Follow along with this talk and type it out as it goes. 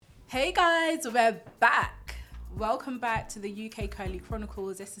Hey guys, we're back. Welcome back to the UK Curly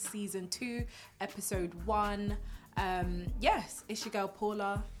Chronicles. This is season 2, episode 1. Yes, it's your girl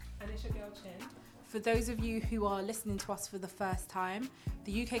Paula. And it's your girl Chin. For those of you who are listening to us for the first time,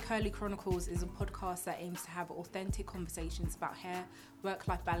 the UK Curly Chronicles is a podcast that aims to have authentic conversations about hair,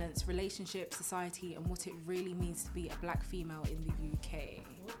 work-life balance, relationships, society, and what it really means to be a black female in the UK.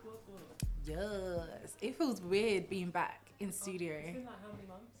 Yes, it feels weird being back in studio. It's been like how many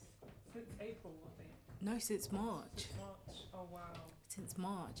months? Since April, I think. No, since March. Since March. Oh wow. Since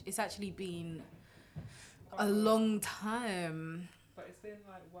March. It's actually been a long time. But it's been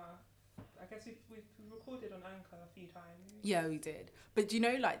like wow. I guess we've recorded on Anchor a few times. Yeah, we did. But do you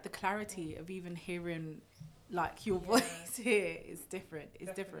know, like, the clarity of even hearing, like, your voice here is different. It's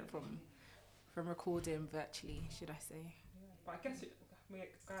Definitely. different from recording virtually, should I say. Yeah. But I guess we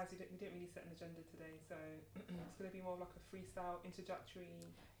didn't really set an agenda today, so it's going to be more like a freestyle, introductory.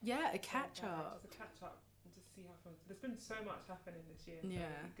 Yeah, a catch up. Just a catch up and just see how fun. There's been so much happening this year. So Yeah.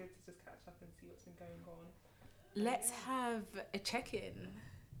 it'd be good to just catch up and see what's been going on. Let's have a check-in.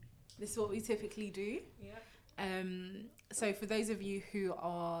 This is what we typically do. Yeah. So for those of you who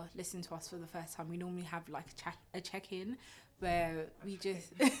are listening to us for the first time, we normally have like a check-in where we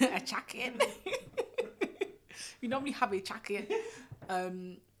just a check-in. We normally have a check-in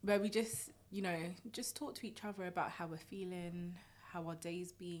where we just talk to each other about how we're feeling, how our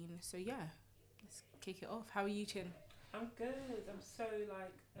day's been. So yeah, let's kick it off. How are you, Chin? I'm good. I'm so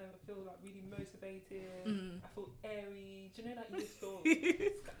like I feel like really motivated. I feel airy. Do you know like you just feel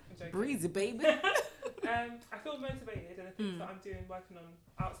I'm joking. Breezy, baby. I feel motivated in the things that I'm doing, working on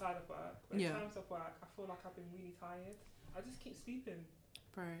outside of work. But in terms of work, I feel like I've been really tired. I just keep sleeping.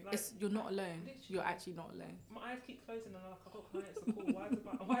 Bro, Like, you're not alone. literally. You're actually not alone. My eyes keep closing and I'm like, I've got clients to call.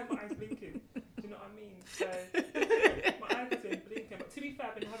 Why are my eyes blinking? Do you know what I mean? So my eyes have been blinking. But to be fair,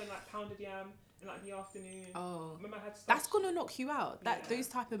 I've been having like pounded yam in like the afternoon. Oh, Remember I had that's gonna knock you out. Yeah. Those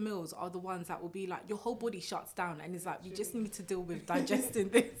type of meals are the ones that will be like your whole body shuts down and it's like you just need to deal with digesting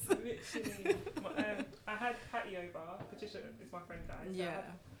this. Literally. I had Patty over. Patricia is my friend, guys. So I had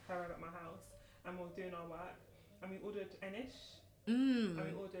her over at my house and we were doing our work and we ordered Enish. And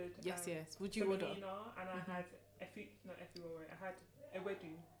we ordered Yes. Would you order? Semolina, and I had I had a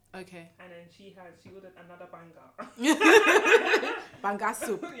wedu. Okay. And then she ordered another banga. Banga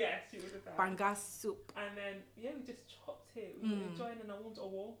soup. Yeah, she ordered that. Banga soup. And then we just chopped it. We were enjoying, and I wanted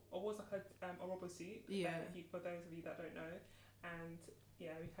owo. Owo's like a rubber soup. Yeah. For those of you that don't know, and we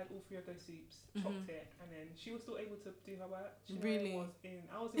had all 3 of those soups, chopped it, and then she was still able to do her work. Really?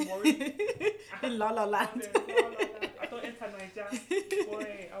 I was in worry. In La La Land. I thought enter Niger.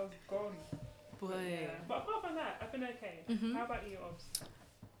 Boy, I was gone. Boy. But apart from that, I've been okay. How about you, Obs?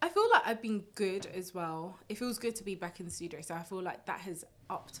 I feel like I've been good as well. It feels good to be back in the studio, so I feel like that has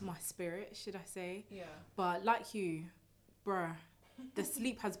upped my spirit, should I say. Yeah. But like you, bruh, the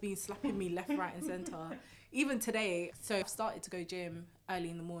sleep has been slapping me left, right and centre. Even today, so I've started to go gym early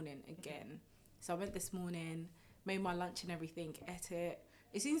in the morning again. So I went this morning, made my lunch and everything, ate it.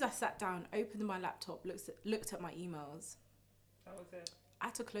 As soon as I sat down, opened my laptop, looked at my emails. That was it. I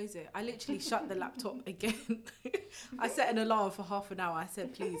had to close it. I literally shut the laptop again. I set an alarm for half an hour. I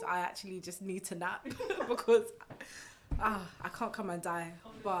said, please, I actually just need to nap because I can't come and die.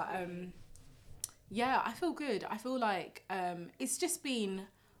 But yeah, I feel good. I feel like it's just been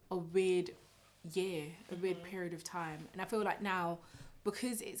a weird year, a weird period of time. And I feel like now,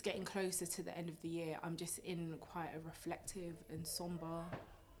 because it's getting closer to the end of the year, I'm just in quite a reflective and somber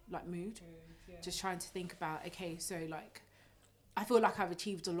like mood. Just trying to think about, okay, so like, I feel like I've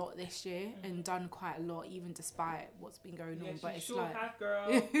achieved a lot this year and done quite a lot, even despite what's been going on. But it's sure like, have, girl.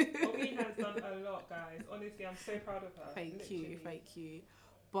 Obi has done a lot, guys. Honestly, I'm so proud of her. Thank you.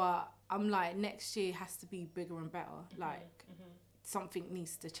 But I'm like, next year has to be bigger and better. Like, something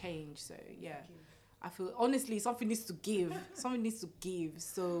needs to change. So yeah, I feel honestly something needs to give.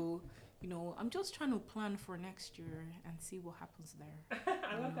 So, you know, I'm just trying to plan for next year and see what happens there.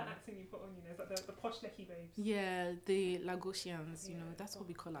 I love that accent you put on, you know, it's like the posh Lecky babes. Yeah, the Lagosians, you know, that's what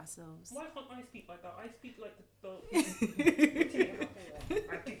we call ourselves. Why can't I speak like that? I speak like the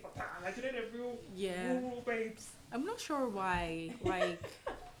I think like that. Like, you know, the real babes. I'm not sure why, like,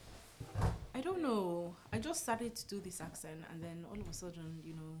 I don't know. I just started to do this accent and then all of a sudden,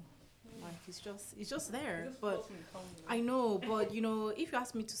 you know, like it's just there. But I know, but you know, if you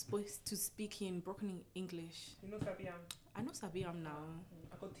ask me to speak in broken English, you know Sabiam. I know Sabiam now.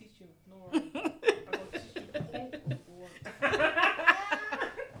 I could teach you. No worries. I could teach you.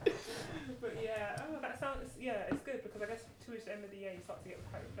 But yeah, that sounds it's good because I guess towards the end of the year you start to get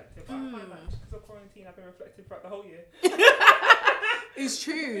quite reflective. But I find that because of quarantine, I've been reflective throughout the whole year. It's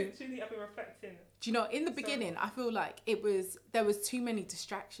true. Literally, I've been reflecting. Do you know, in the beginning, I feel like there was too many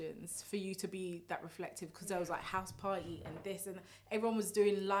distractions for you to be that reflective, because there was like house party and this, and everyone was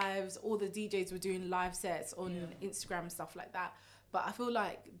doing lives. All the DJs were doing live sets on Instagram and stuff like that. But I feel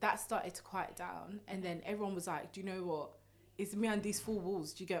like that started to quiet down, and then everyone was like, do you know what? It's me and these four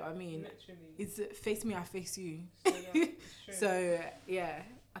walls. Do you get what I mean? Literally. It's face me, I face you. So, yeah, it's true. So, yeah,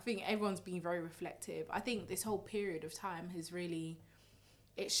 I think everyone's been very reflective. I think this whole period of time has really,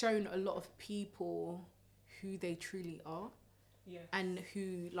 it's shown a lot of people who they truly are. Yeah. And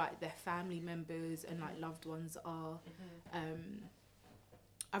who, like, their family members and, like, loved ones are.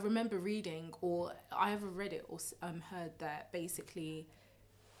 I remember reading, or I ever read it or heard that basically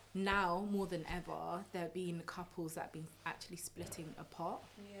now more than ever there have been couples that have been actually splitting apart.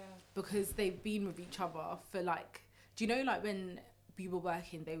 Yeah. Because they've been with each other for, like, do you know, like, when we were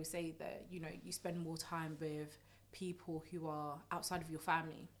working, they would say that, you know, you spend more time with people who are outside of your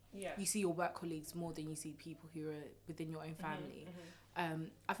family. Yeah. You see your work colleagues more than you see people who are within your own family.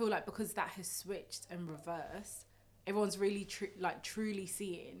 I feel like because that has switched and reversed, everyone's really truly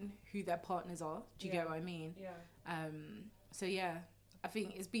seeing who their partners are. Do you get what I mean? Yeah. So yeah, I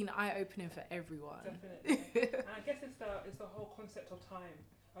think it's been eye-opening for everyone. Definitely. And I guess it's the whole concept of time.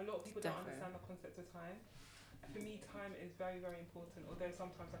 A lot of people don't understand the concept of time. For me, time is very, very important, although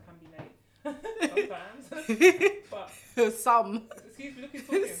sometimes I can be late. Sometimes. But some. Excuse me, look who's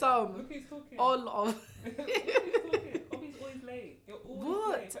talking. Some. Look who's talking. All of. Look who's talking. Obi's always late. You're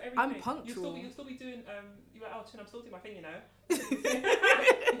always late for everything. I'm punctual. You'll still be doing, you're like, oh, Chin, I'm still doing my thing, you know.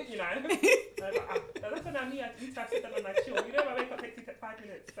 You know. That's when I need to sit down and like chill. You know, my makeup takes 5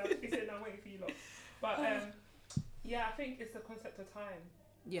 minutes. So I'll just be sitting down waiting for you lot. But yeah, I think it's the concept of time.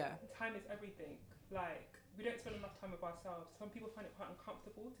 Yeah. Time is everything. Like, we don't spend enough time with ourselves. Some people find it quite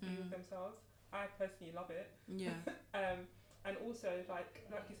uncomfortable to be with themselves. I personally love it. Yeah. And also, like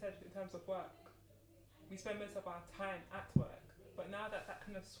you said, in terms of work, we spend most of our time at work. But now that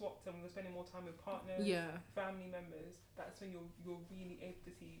kind of swapped and we're spending more time with partners, family members, that's when you're really able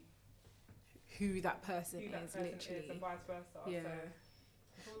to see who that person is, and vice versa. Yeah.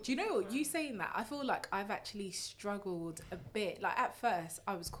 So, do you know what, you saying that, I feel like I've actually struggled a bit. Like, at first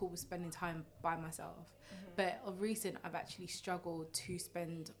I was cool with spending time by myself, but of recent I've actually struggled to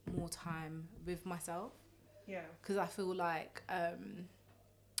spend more time with myself. Yeah. Because I feel like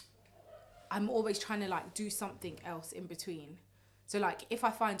I'm always trying to, like, do something else in between. So, like, if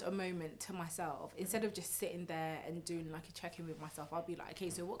I find a moment to myself, instead of just sitting there and doing, like, a check-in with myself, I'll be like, okay,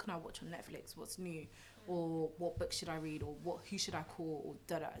 so what can I watch on Netflix? What's new? Or what book should I read? Or who should I call? Or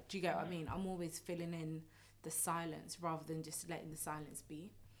da-da. Do you get what I mean? I'm always filling in the silence rather than just letting the silence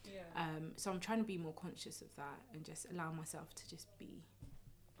be. Yeah. So I'm trying to be more conscious of that and just allow myself to just be.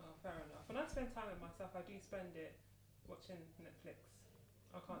 Oh, fair enough. When I spend time with myself, I do spend it watching Netflix.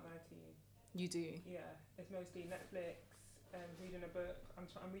 I can't lie to you. You do? Yeah. It's mostly Netflix. Reading a book. I'm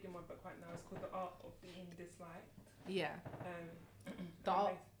reading one book right now. It's called The Art of Being Disliked. Yeah. The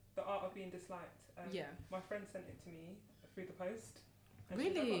Art of Being Disliked. My friend sent it to me through the post. And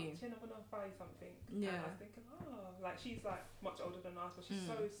really? She's like, I'm gonna buy you something. Yeah. And I was thinking, like, she's like much older than us, but she's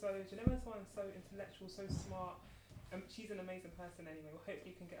so. Do you know when someone's so intellectual, so smart? She's an amazing person anyway. Well,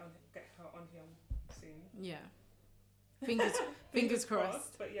 hopefully you can get her on here soon. Yeah. Fingers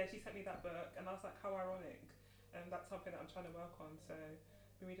crossed. But yeah, she sent me that book, and I was like, how ironic. And that's something that I'm trying to work on. So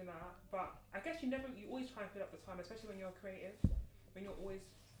been reading that. But I guess you always try and fill up the time, especially when you're creative. When you're always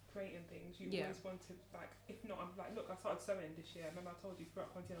creating things, you always want to, like, if not, I'm like, look, I started sewing this year. Remember I told you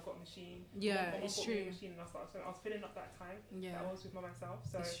throughout quarantine I got a machine. Yeah, it's true. A machine and I started sewing. I was filling up that time that I was with myself.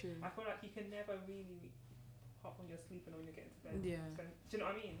 So it's true. I feel like you can never really, apart when you're sleeping or when you're getting to bed. Yeah. Do you know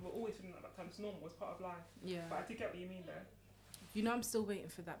what I mean? We're always filling up that time. It's normal. It's part of life. Yeah. But I do get what you mean though. You know, I'm still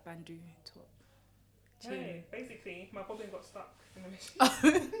waiting for that bandeau top. Hey, basically, my bobbin got stuck in the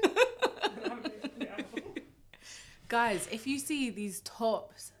machine. Guys, if you see these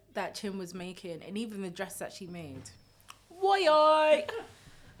tops that Chin was making, and even the dress that she made, boy, I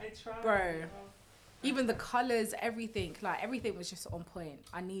tried, bro. Even the colours, everything was just on point.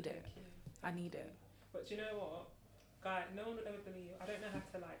 I need it. I need it. But you know what? Guy, no one would ever believe. I don't know how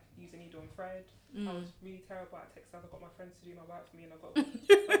to, like, use a needle and thread. I was really terrible at textiles. I got my friends to do my work for me, and I got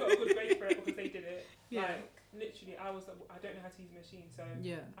a good grade for it because they did it. Yeah. Like, literally, I don't know how to use a machine, so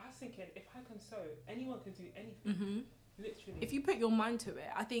I was thinking, if I can sew, anyone can do anything. Literally. If you put your mind to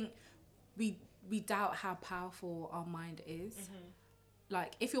it, I think we doubt how powerful our mind is.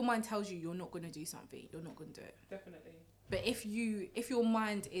 Like, if your mind tells you you're not going to do something, you're not going to do it. Definitely. But if your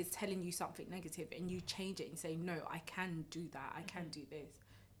mind is telling you something negative and you change it and say, no, I can do that, I can do this,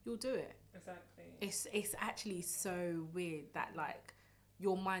 you'll do it. Exactly. It's actually so weird that, like,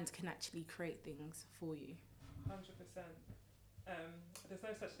 your mind can actually create things for you. 100%. There's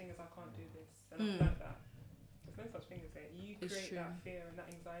no such thing as I can't do this, and I've learned that. There's no such thing as it. You It's create true. that fear and that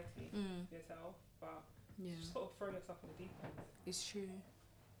anxiety yourself, but Yeah, you just got to throw yourself in the deep end. it's true.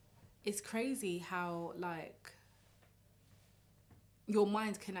 It's crazy how like your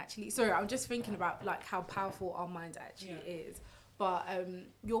mind can actually, sorry, I'm just thinking about like how powerful our mind actually is, but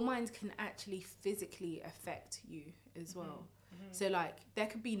your mind can actually physically affect you as well. So like there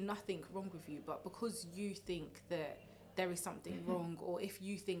could be nothing wrong with you, but because you think that there is something wrong, or if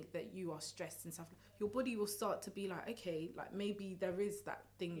you think that you are stressed and stuff, your body will start to be like, okay, like maybe there is that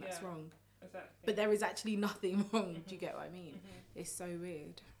thing that's wrong, Exactly. but there is actually nothing wrong. Do you get what I mean? It's so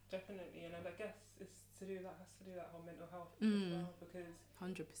weird. Definitely, and I guess it's to do that, has to do that whole mental health as well, because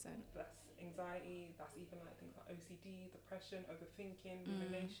 100%. that's anxiety, that's even like things like OCD, depression, overthinking,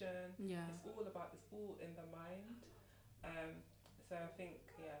 rumination. Yeah. It's all in the mind. So I think,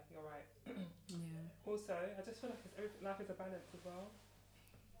 yeah, you're right. Yeah. Also, I just feel like life is a balance as well.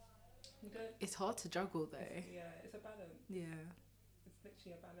 You don't. It's hard to juggle though. It's a balance. Yeah. It's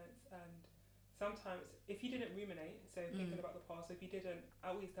literally a balance, and sometimes if you didn't ruminate, so thinking about the past, if you didn't, I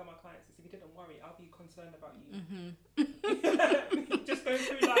always tell my clients this: if you didn't worry, I'll be concerned about you. Just going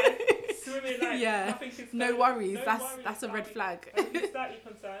through life, swimming like nothing is no worries. That's a red flag. I'll be slightly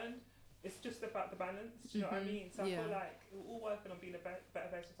concerned. It's just about the balance. Do you know what I mean? So I feel like we're all working on being a better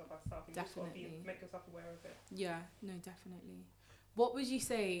version of ourselves. You just got to make yourself aware of it. Yeah, no, definitely. What would you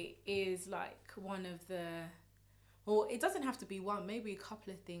say is like one of the, or it doesn't have to be one, maybe a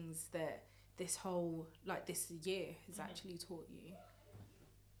couple of things that this year has actually taught you?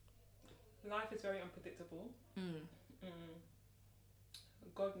 Life is very unpredictable.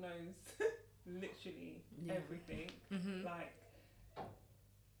 God knows literally everything. Like,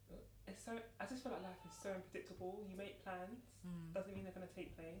 it's so, I just feel like life is so unpredictable. You make plans, doesn't mean they're going to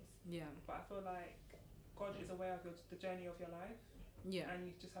take place. Yeah. But I feel like God is aware of the journey of your life. Yeah. And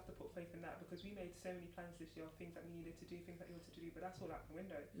you just have to put faith in that, because we made so many plans this year of things that we needed to do, things that we wanted to do, but that's all out the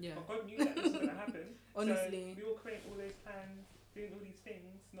window. Yeah. But God knew that this was going to happen. Honestly. So we all create all those plans, doing all these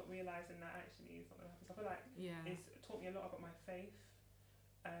things, not realising that actually it's not going to happen. So I feel like it's taught me a lot about my faith.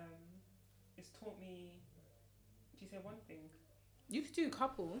 It's taught me, do you say one thing? You could do a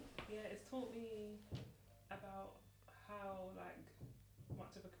couple. Yeah, it's taught me about how like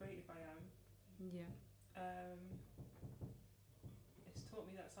much of a creative I am. Yeah. It's taught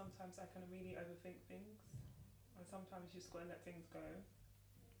me that sometimes I can really overthink things, and sometimes you just gotta let things go.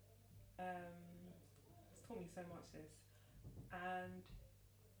 It's taught me so much, this, and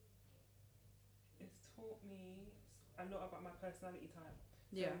it's taught me a lot about my personality type.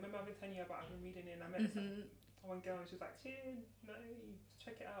 So remember I've been telling you about, I've been reading in, I met one girl and she was like, Chin, no,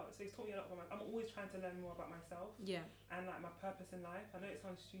 check it out. So it's taught me a lot about I'm always trying to learn more about myself. Yeah. And like my purpose in life. I know it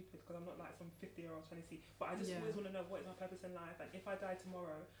sounds stupid because I'm not like some 50-year-old trying to see, but I just always want to know what is my purpose in life. And if I die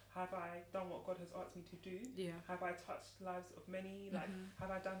tomorrow, have I done what God has asked me to do? Yeah. Have I touched lives of many? Like,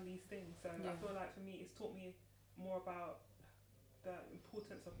 have I done these things? So I feel like for me, it's taught me more about the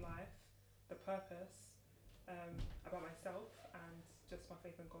importance of life, the purpose, about myself, and just my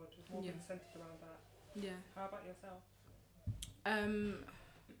faith in God. It's more been centered around that. Yeah. How about yourself?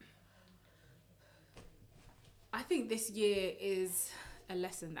 I think this year is a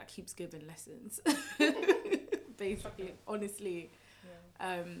lesson that keeps giving lessons. Basically, honestly.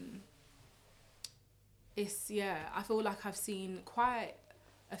 Yeah. I feel like I've seen quite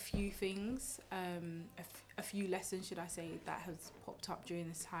a few things, a few lessons, should I say, that has popped up during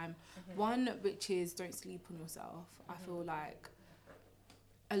this time. One, which is don't sleep on yourself. I feel like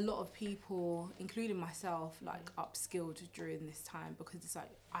a lot of people, including myself, like upskilled during this time, because it's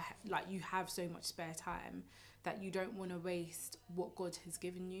like you have so much spare time that you don't want to waste what God has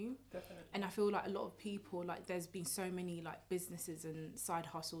given you. Definitely. And I feel like a lot of people, like there's been so many like businesses and side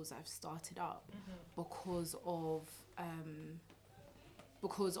hustles that have started up because of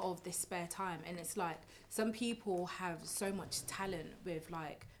this spare time. And it's like some people have so much talent with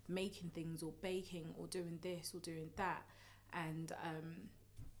like making things or baking or doing this or doing that, and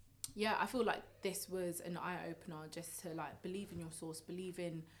I feel like this was an eye-opener just to like believe in your source, believe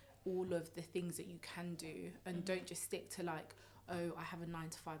in all of the things that you can do, and don't just stick to like, oh, I have a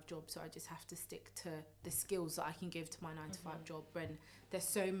 9-to-5 job, so I just have to stick to the skills that I can give to my 9-to-5 job, when there's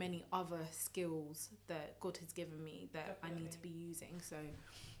so many other skills that God has given me that I need to be using. So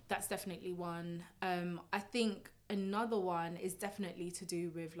that's definitely one. I think another one is definitely to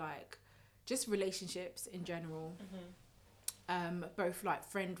do with like just relationships in general. Both like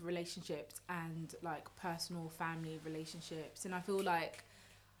friend relationships and like personal family relationships. And I feel like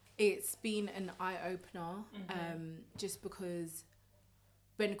it's been an eye-opener, just because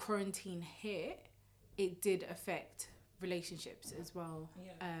when quarantine hit, it did affect relationships as well.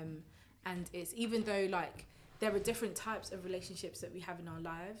 Yeah. And it's, even though like there are different types of relationships that we have in our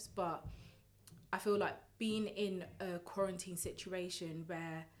lives, but I feel like being in a quarantine situation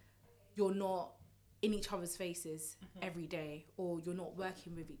where you're not in each other's faces every day, or you're not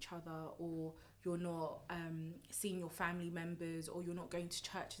working with each other, or you're not seeing your family members, or you're not going to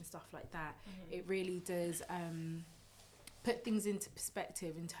church and stuff like that, it really does put things into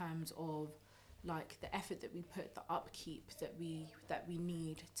perspective in terms of like the effort that we put, the upkeep that we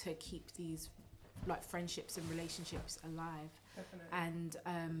need to keep these like friendships and relationships alive. Definitely.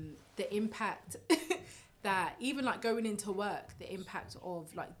 And the impact that even like going into work, the impact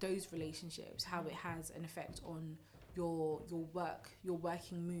of like those relationships, how it has an effect on your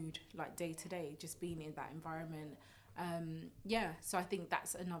working mood, like day to day, just being in that environment. So I think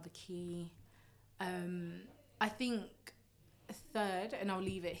that's another key. I think third, and I'll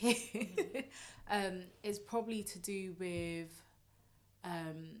leave it here, is probably to do with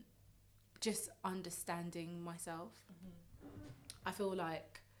just understanding myself. I feel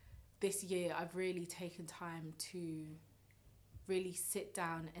like this year I've really taken time to really sit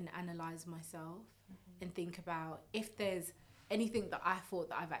down and analyze myself and think about if there's anything that I thought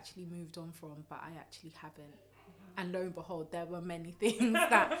that I've actually moved on from, but I actually haven't. And lo and behold, there were many things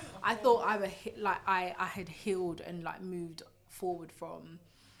that I thought I had healed and like moved forward from,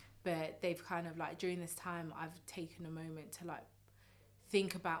 but they've kind of like, during this time I've taken a moment to like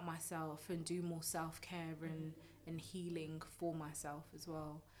think about myself and do more self-care and healing for myself as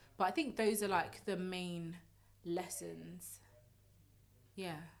well. But I think those are like the main lessons.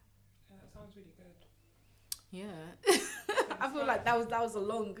 Yeah, that sounds really good. Yeah. I feel like that was a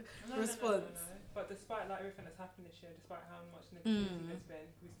long response. No. But despite like everything that's happened this year, despite how much negativity there's been,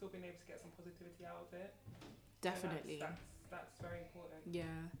 we've still been able to get some positivity out of it. Definitely. So that's very important. Yeah.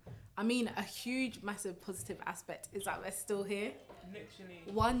 I mean, a huge, massive positive aspect is that we're still here. Literally.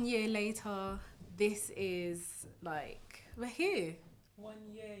 1 year later, this is like, we're here. 1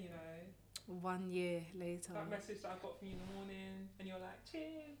 year, you know. 1 year later. That message that I got from you in the morning, and you're like,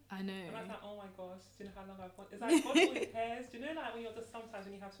 cheers. I know. And I was like, oh my gosh, do you know how long I've wanted? It's like God always cares. Do you know, like when you're just sometimes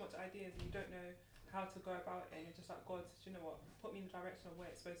when you have so much ideas and you don't know how to go about it, and you're just like, God, do you know what? Put me in the direction of where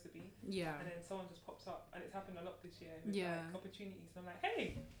it's supposed to be. Yeah. And then someone just pops up, and it's happened a lot this year with like opportunities. And I'm like,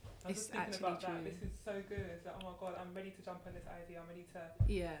 hey, I was just thinking about that. This is so good. It's like, oh my God, I'm ready to jump on this idea. I'm ready to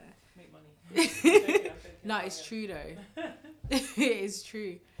make money. I'm joking. No, it's true though. It is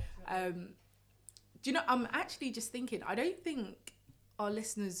true. Do you know, I'm actually just thinking, I don't think our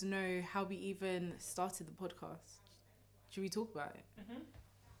listeners know how we even started the podcast. Should we talk about it?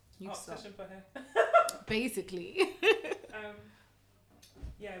 You start. Session for her. Basically.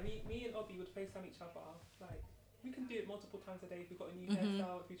 Me and Obi would FaceTime each other. Like, we can do it multiple times a day if we've got a new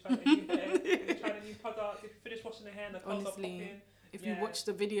hairstyle, if we've tried a new hair, if we've tried a new product, if we finish washing the hair and the curls are popping. If you watch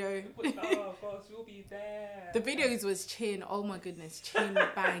the video. Oh gosh, we'll be there. The videos was Chin, oh my goodness, Chin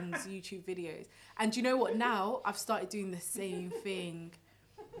Bangs YouTube videos. And do you know what, now I've started doing the same thing.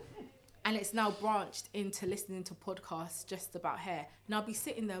 And it's now branched into listening to podcasts just about hair. And I'll be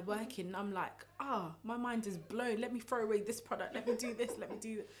sitting there working and I'm like, my mind is blown. Let me throw away this product. Let me do this. Let me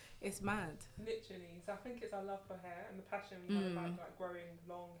do that. It's mad. Literally. So I think it's our love for hair and the passion we have about like growing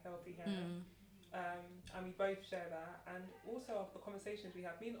long, healthy hair. And we both share that, and also the conversations we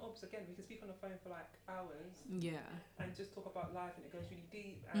have. Me and Obs, again, we can speak on the phone for like hours, and just talk about life, and it goes really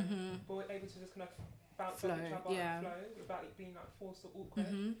deep, and we're able to just kind of bounce off each other and flow without it being like forced or awkward.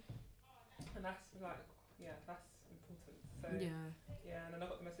 And that's like, that's important. So and then I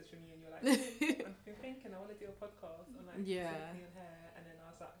got the message from you, and you're like, I've been thinking I want to do a podcast on like safety and hair, and then I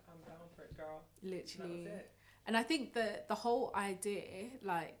was like, I'm down for it, girl. Literally. And that was it. And I think that the whole idea,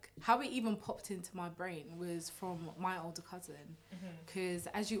 like how it even popped into my brain, was from my older cousin. Because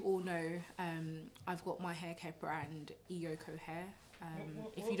as you all know, I've got my hair care brand, Iyoko Hair.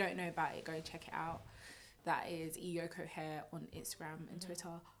 If you don't know about it, go check it out. That is Iyoko Hair on Instagram and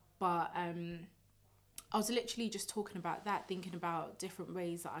Twitter. But I was literally just talking about that, thinking about different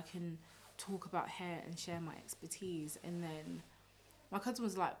ways that I can talk about hair and share my expertise. And then my cousin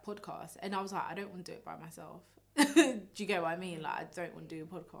was like, podcast. And I was like, I don't want to do it by myself. Do you get what I mean? Like, I don't want to do a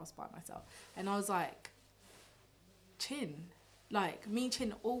podcast by myself. And I was like, Chin. Like, me and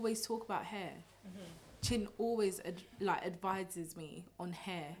Chin always talk about hair. Chin always advises me on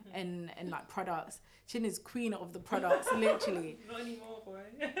hair and like products. Chin is queen of the products, literally. Not anymore, boy.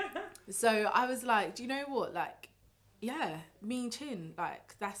 So I was like, do you know what? Like, yeah, me and Chin,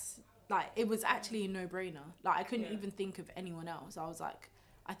 like, that's, like, it was actually a no-brainer. Like, I couldn't even think of anyone else. I was like,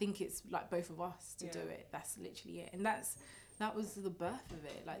 I think it's, like, both of us to do it. That's literally it. And that's that was the birth of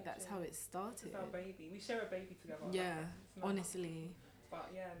it. Like, that's how it started. It's our baby. We share a baby together. Yeah, It's honestly. But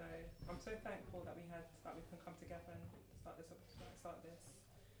yeah, no, I'm so thankful that we can come together and start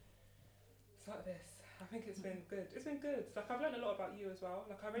this. I think it's been good. It's been good. Like, I've learned a lot about you as well.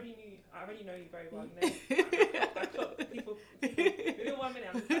 Like, I already know you very well. You know, I thought people within 1 minute,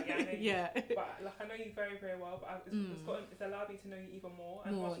 I'm just like, yeah, I know you. Yeah. But like, I know you very, very well. But it's allowed me to know you even more.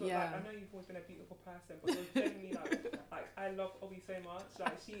 And More, also, yeah. like, I know you've always been a beautiful person, but you're genuinely like I love Obi so much.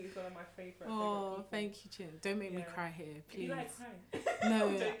 Like, she is one of my favorite. Oh, thank you, Chin. Don't make me cry here, please. You like crying?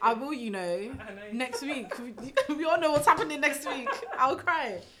 No, I will. You know, I know. next week. We all know what's happening next week. I'll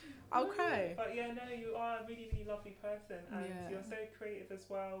cry. But yeah, no, you are a really, really lovely person, and you're so creative as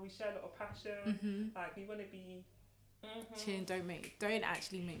well. We share a lot of passion. Like, we want to be. Chin, don't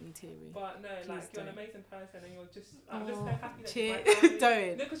actually make me teary. But no, please like, you're don't. an amazing person, and you're just. I'm just so happy that Chin, you're my family.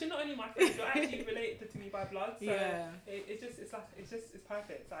 don't. No, because you're not only my friend, you're actually related to me by blood. So Yeah. it's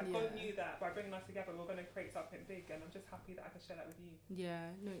perfect. Like, God knew that by bringing us together, we're going to create something big, and I'm just happy that I can share that with you.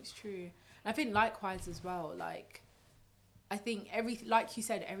 Yeah, no, it's true. I think likewise as well. Like, I think like you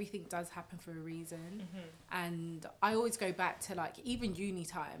said, everything does happen for a reason. And I always go back to, like, even uni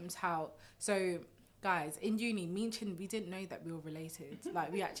times, guys, in uni, me and Chin, we didn't know that we were related.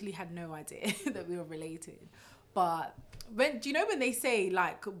 Like, we actually had no idea that we were related. But do you know when they say,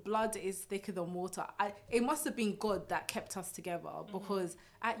 like, blood is thicker than water? It must have been God that kept us together, because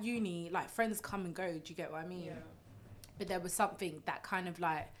at uni, like, friends come and go. Do you get what I mean? Yeah. But there was something that kind of,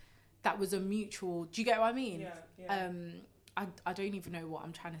 like, that was a mutual. Do you get what I mean? Yeah. I don't even know what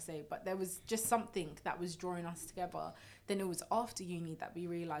I'm trying to say, but there was just something that was drawing us together. Then it was after uni that we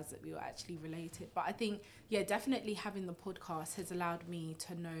realised that we were actually related. But I think, yeah, definitely having the podcast has allowed me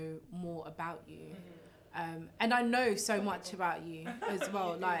to know more about you. And I know so much about you as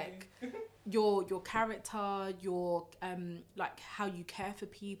well. Like, your character, your like, how you care for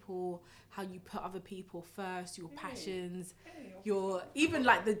people, how you put other people first, your passions, your even,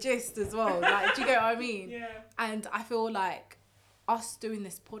 like, the gist as well. Like, do you get what I mean? Yeah. And I feel like us doing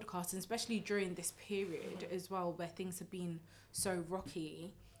this podcast, and especially during this period as well, where things have been so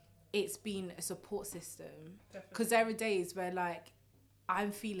rocky, it's been a support system. Because there are days where, like,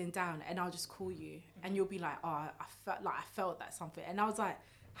 I'm feeling down and I'll just call you and you'll be like, oh, I felt that something, and I was like,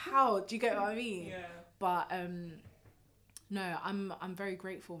 how? Do you get what I mean? Yeah. But no, I'm very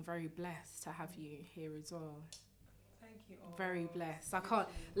grateful and very blessed to have you here as well. Thank you. Very blessed. I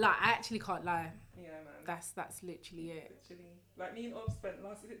actually can't lie. Yeah, man. That's literally it. Literally, like, me and Ob spent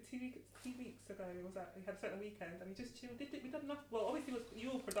two weeks ago. We had a certain weekend and we just chilled. We did enough. Well, obviously,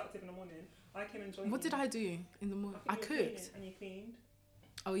 you were productive in the morning. I came and joined you. What did I do in the morning? I cooked. And you cleaned.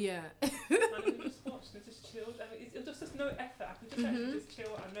 Oh yeah. And we just watched and just chilled. And it was just no effort. I could just actually just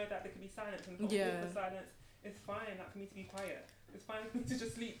chill and know that there could be silence, and with the silence, it's fine. Like, for me to be quiet. It's fine for me to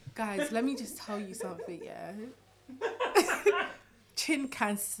just sleep. Guys, let me just tell you something. Yeah. Chin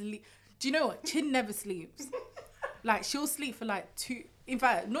can sleep. Do you know what? Chin never sleeps. Like, she'll sleep for like in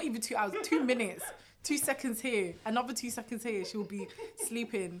fact, not even 2 hours, 2 minutes, 2 seconds here, another 2 seconds here, she'll be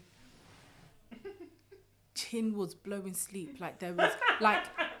sleeping. Chin was blowing sleep. Like, there was, like,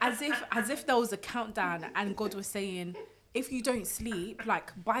 as if there was a countdown and God was saying, if you don't sleep,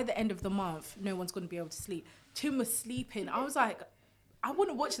 like, by the end of the month, no one's going to be able to sleep. Chin was sleeping. I was like, I want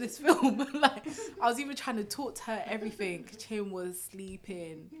to watch this film. Like, I was even trying to talk to her, everything. Chin was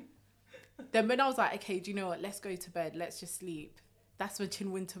sleeping. Then when I was like, okay, do you know what? Let's go to bed. Let's just sleep. That's when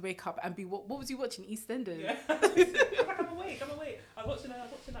Chin went to wake up and be, what was you watching? EastEnders? Yeah. I'm awake. I'm watching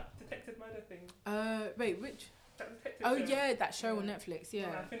that detective murder thing. Wait, which? That detective Oh, show. yeah, that show on Netflix, yeah.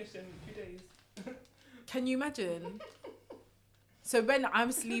 And I finished in 2 days. Can you imagine? So when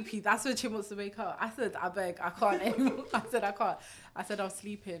I'm sleepy, that's when Chin wants to wake up. I said, I beg, I can't anymore. I said, I can't. I said, I was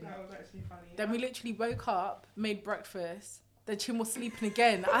sleeping. That was actually funny. Then we literally woke up, made breakfast. Then Chin was sleeping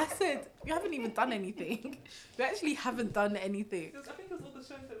again. I said, we haven't even done anything. We actually haven't done anything. I think it was all the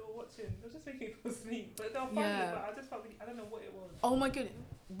shows that we were watching. It was just making me fall asleep. But they were funny, but I just felt I don't know what it was. Oh my goodness.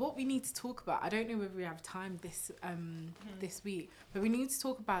 What we need to talk about, I don't know whether we have time this week, but we need to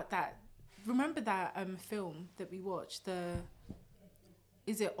talk about that. Remember that film that we watched?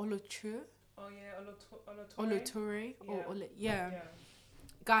 Is it Oloture? Oh yeah, Oloture? Yeah.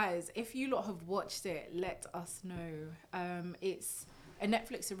 Guys, if you lot have watched it, let us know. It's a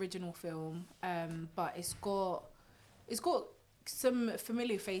Netflix original film, but it's got some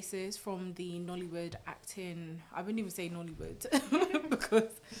familiar faces from the Nollywood acting. I wouldn't even say Nollywood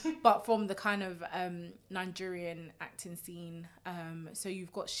but from the kind of Nigerian acting scene. So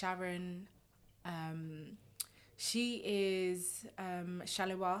you've got Sharon. She is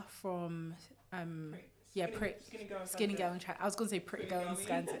Shalewa from Yeah, Skinny Girl in Transit. I was gonna say Pretty Girl in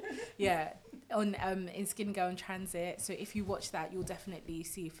Transit. Yeah, on in Skinny Girl in Transit. So if you watch that, you'll definitely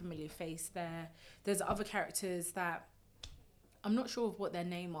see a familiar face there. There's other characters that I'm not sure of what their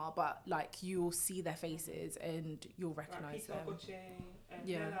name are, but like you'll see their faces and you'll recognize them.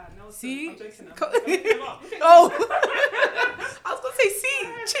 Yeah. Nelson. See? I'm joking. Oh, I was gonna say, see,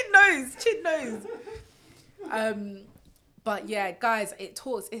 Chin knows. But yeah, guys,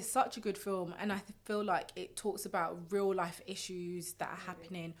 it's such a good film, and I feel like it talks about real life issues that are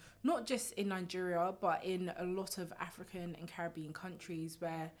happening, not just in Nigeria, but in a lot of African and Caribbean countries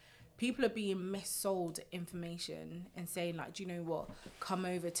where people are being missold information and saying like, do you know what, come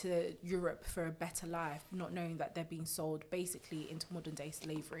over to Europe for a better life, not knowing that they're being sold basically into modern day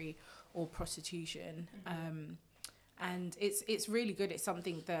slavery or prostitution. And it's really good. It's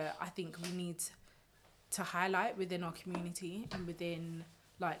something that I think we need to highlight within our community and within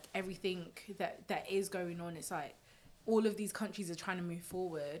like everything that is going on. It's like all of these countries are trying to move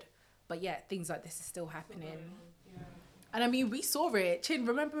forward, but yet things like this is still happening. And I mean, we saw it. Chin,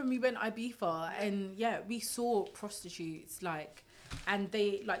 remember when we went Ibiza and we saw prostitutes like, and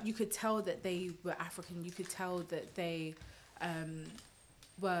they like, you could tell that they were African. You could tell that they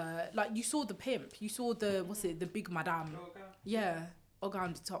were like, you saw the pimp, you saw the big madame. Yeah, Olga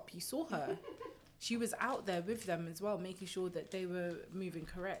on the top. You saw her. She was out there with them as well, making sure that they were moving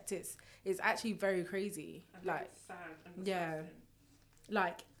correct. It's actually very crazy. Like, it's sad and disgusting.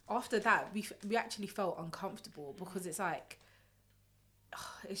 Like after that, we actually felt uncomfortable because it's like,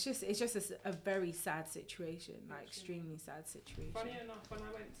 it's just a very sad situation, like extremely sad situation. Funny enough, when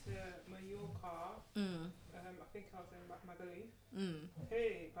I went to Mallorca, I think I was in Magaluf.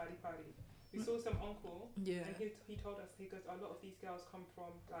 Hey, party. We saw some uncle, and he told us, he goes, a lot of these girls come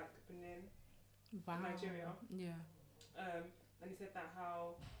from like Benin. Wow. Nigeria. Yeah. And he said that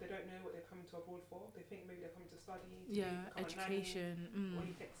how they don't know what they're coming to abroad for. They think maybe they're coming to study, education, or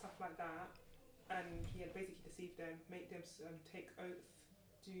stuff like that. And he had basically deceived them, make them take oaths,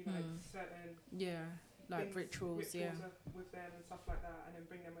 do like certain like rituals with them and stuff like that, and then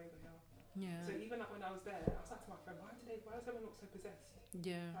bring them over here. Yeah. So even like when I was there, I was like to my friend, why does everyone look so possessed?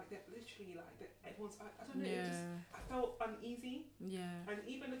 Yeah. Like they're literally like everyone's. I don't know. I felt uneasy. Yeah. And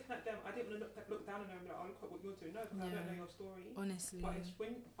even looking at them, I didn't want to look down on them. Like, oh, look at what you're doing. No, because I don't know your story. Honestly. But it's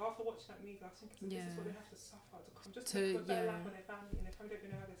when after watching that movie, I was thinking, this is what they have to suffer to come just to put their life on their family, and their family don't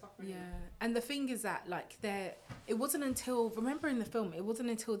even know how they're suffering. Yeah. And the thing is that like it wasn't until, remember in the film, it wasn't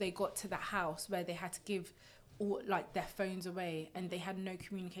until they got to that house where they had to give all like their phones away and they had no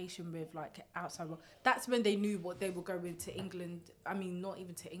communication with like outside world. That's when they knew what they were going to England, I mean not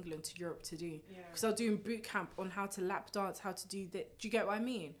even to England, to Europe to do, because I was doing boot camp on how to lap dance, how to do that. Do you get what I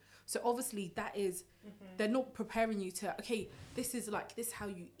mean? So obviously that is they're not preparing you to, okay, this is how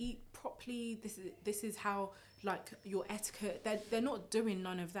you eat properly, this is how like your etiquette. They're not doing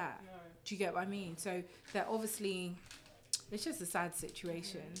none of that. Do you get what I mean? So they're obviously, it's just a sad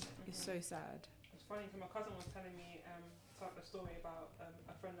situation. It's so sad. Funny, because my cousin was telling me a story about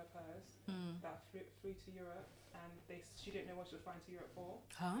a friend of hers that flew to Europe, and she didn't know what she was flying to Europe for.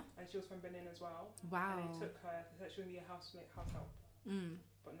 And she was from Benin as well. Wow. And they took her, they said she would be a house help.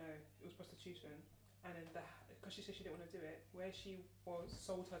 But no, it was prostitution. And then because she said she didn't want to do it, where she was,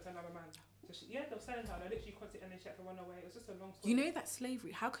 sold her to another man. So they were selling her, they literally caught it, and then she had to run away. It was just a long story. You know that's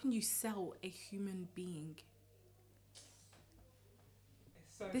slavery. How can you sell a human being?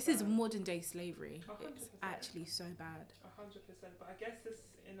 So this bad. Is modern day slavery. 100%. It's actually so bad. 100%. But I guess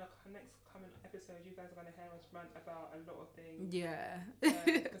in the next coming episode, you guys are going to hear us rant about a lot of things. Yeah.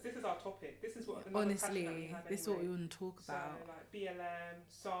 Because this is our topic. This is what honestly, this is what we want to talk about. So like BLM,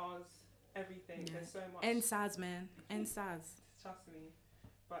 SARS, everything. Yeah. There's so much. End SARS, man. End SARS. Trust me.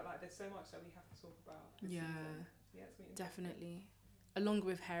 But like, there's so much that we have to talk about. Yeah. Yeah, it's definitely. Along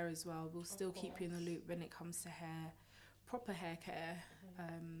with hair as well. We'll still keep you in the loop when it comes to hair. Proper hair care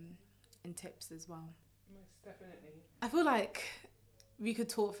and tips as well. Most definitely. I feel like we could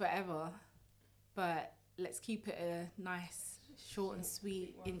talk forever, but let's keep it a nice, short and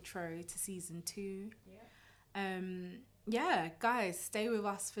sweet intro to season 2. Yeah, guys, stay with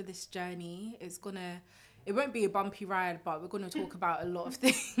us for this journey. It won't be a bumpy ride, but we're gonna talk about a lot of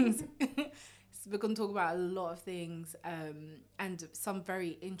things. We're going to talk about a lot of things and some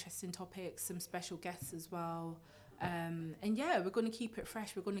very interesting topics, some special guests as well. And yeah, we're going to keep it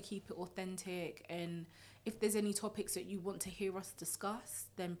fresh. We're going to keep it authentic. And if there's any topics that you want to hear us discuss,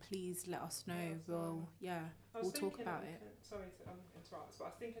 then please let us know. We'll talk about it. Sorry to interrupt, but I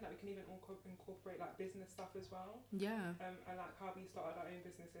was thinking that we can even incorporate like business stuff as well. Yeah. And like how we started our own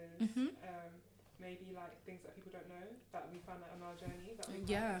businesses. Maybe like things that people don't know that we found out on our journey that we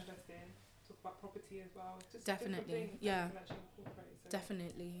find interesting. To talk about property as well. Just Definitely, different things that yeah. you can actually incorporate. So.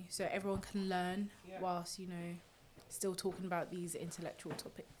 Definitely. So everyone can learn Yeah. whilst, you know, still talking about these intellectual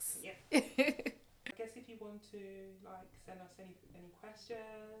topics. Yeah. I guess if you want to like send us any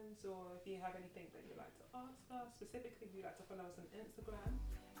questions, or if you have anything that you'd like to ask us, specifically if you'd like to follow us on Instagram,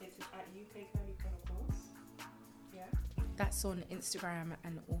 it is at UK Curly Chronicles. Yeah. That's on Instagram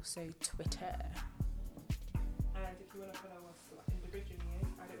and also Twitter. And if you want to follow us like, individually,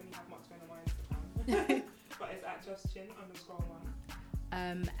 I don't really have much going on my Instagram, but it's at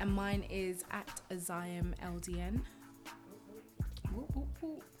justchin_1. And mine is at AziamLDN. Whoop, whoop,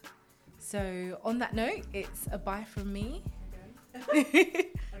 whoop. So on that note, it's a bye from me. Again.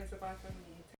 And it's a bye from me.